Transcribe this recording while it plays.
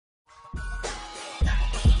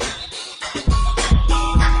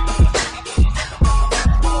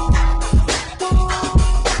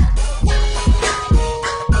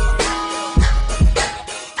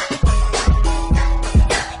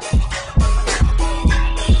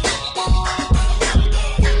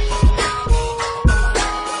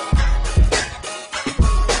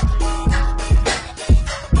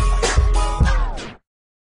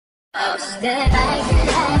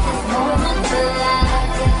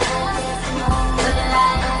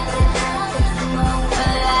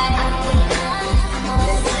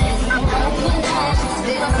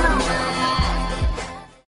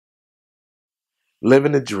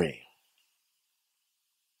Living the dream.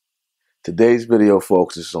 Today's video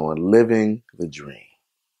focuses on living the dream.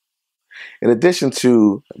 In addition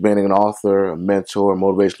to being an author, a mentor, a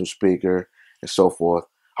motivational speaker, and so forth,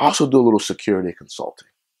 I also do a little security consulting.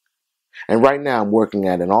 And right now I'm working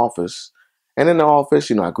at an office. And in the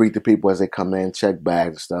office, I greet the people as they come in, check bags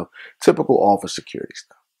and stuff. Typical office security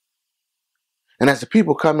stuff. And as the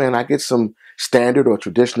people come in, I get some standard or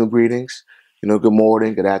traditional greetings. Good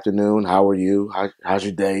morning, good afternoon, how are you? How's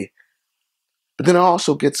your day? But then I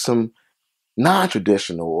also get some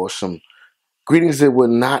non-traditional or some greetings that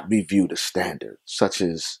would not be viewed as standard, such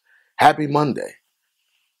as Happy Monday.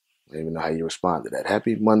 I don't even know how you respond to that.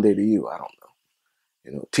 Happy Monday to you. I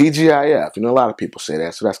don't know. TGIF. A lot of people say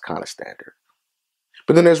that, so that's kind of standard.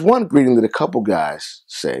 But then there's one greeting that a couple guys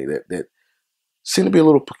say that seem to be a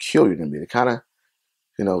little peculiar to me. They kind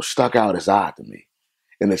of, stuck out as odd to me.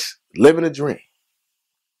 And it's living a dream.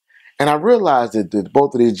 And I realized that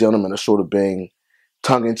both of these gentlemen are sort of being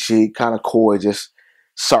tongue-in-cheek, kind of coy, just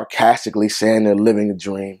sarcastically saying they're living a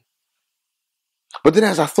dream. But then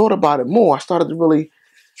as I thought about it more, I started to really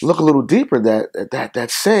look a little deeper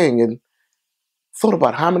that saying and thought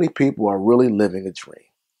about how many people are really living a dream.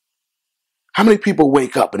 How many people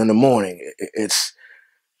wake up and in the morning it's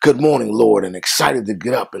good morning, Lord, and excited to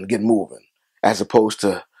get up and get moving, as opposed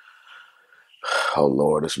to, oh,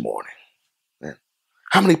 Lord, it's morning.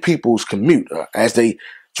 How many people's commute as they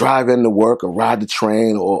drive into work or ride the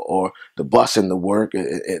train or the bus into work,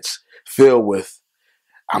 it's filled with,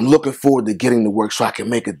 I'm looking forward to getting to work so I can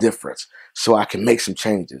make a difference, so I can make some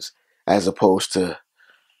changes, as opposed to,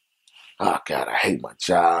 oh, God, I hate my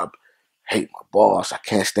job, hate my boss, I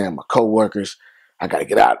can't stand my coworkers, I got to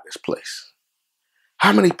get out of this place.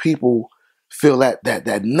 How many people feel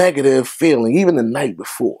that negative feeling even the night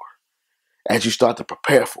before as you start to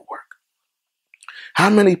prepare for work? How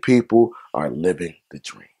many people are living the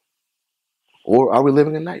dream? Or are we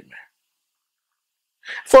living a nightmare?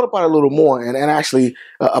 I thought about it a little more, and actually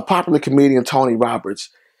a popular comedian, Tony Roberts,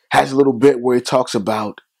 has a little bit where he talks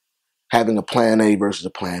about having a plan A versus a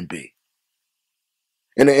plan B.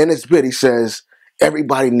 And in his bit, he says,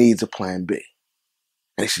 everybody needs a plan B.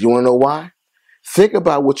 And he said, you want to know why? Think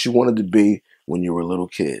about what you wanted to be when you were a little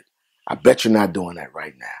kid. I bet you're not doing that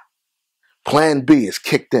right now. Plan B is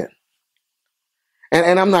kicked in.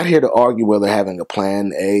 And I'm not here to argue whether having a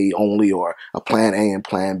plan A only or a plan A and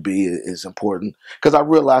plan B is important, because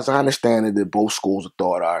I understand that both schools of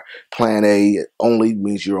thought are plan A only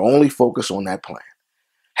means you're only focused on that plan.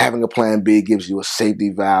 Having a plan B gives you a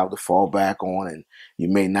safety valve to fall back on, and you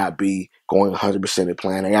may not be going 100% in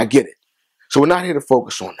plan A. I get it. So we're not here to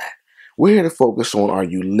focus on that. We're here to focus on, are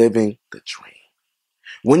you living the dream?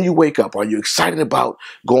 When you wake up, are you excited about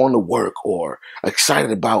going to work or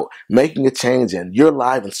excited about making a change in your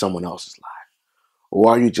life and someone else's life?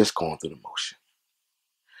 Or are you just going through the motion?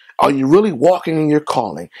 Are you really walking in your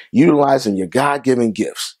calling, utilizing your God-given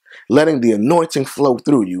gifts, letting the anointing flow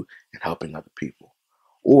through you and helping other people?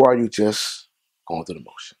 Or are you just going through the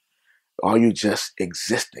motion? Are you just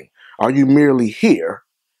existing? Are you merely here,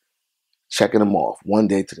 checking them off one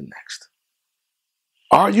day to the next?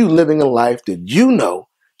 Are you living a life that you know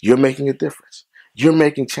you're making a difference? You're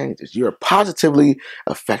making changes. You're positively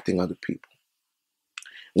affecting other people.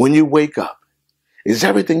 When you wake up, is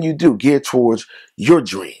everything you do geared towards your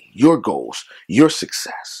dream, your goals, your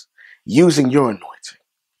success, using your anointing?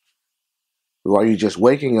 Or are you just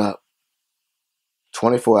waking up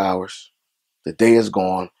 24 hours, the day is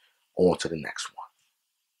gone, on to the next one?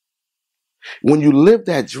 When you live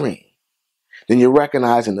that dream, then you're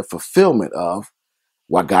recognizing the fulfillment of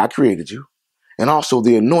why God created you, and also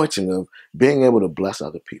the anointing of being able to bless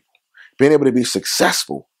other people, being able to be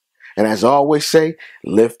successful. And as I always say,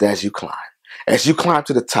 lift as you climb. As you climb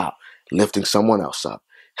to the top, lifting someone else up,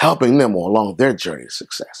 helping them along their journey to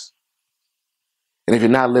success. And if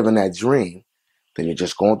you're not living that dream, then you're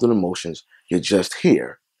just going through the motions. You're just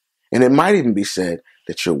here. And it might even be said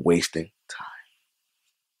that you're wasting time.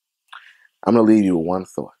 I'm going to leave you with one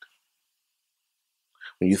thought.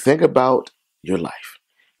 When you think about your life,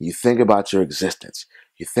 you think about your existence,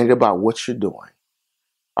 you think about what you're doing,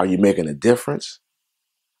 are you making a difference?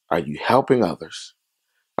 Are you helping others?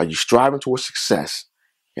 Are you striving towards success?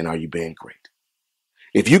 And are you being great?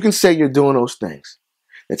 If you can say you're doing those things,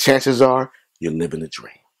 the chances are you're living the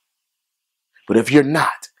dream. But if you're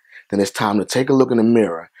not, then it's time to take a look in the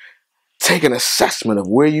mirror, take an assessment of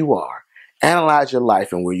where you are, analyze your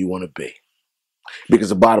life and where you want to be. Because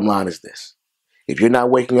the bottom line is this: if you're not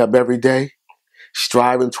waking up every day,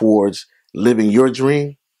 striving towards living your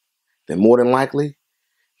dream, then more than likely,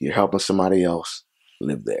 you're helping somebody else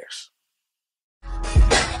live theirs.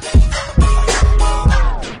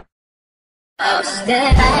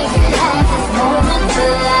 That I can have this moment to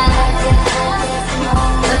life.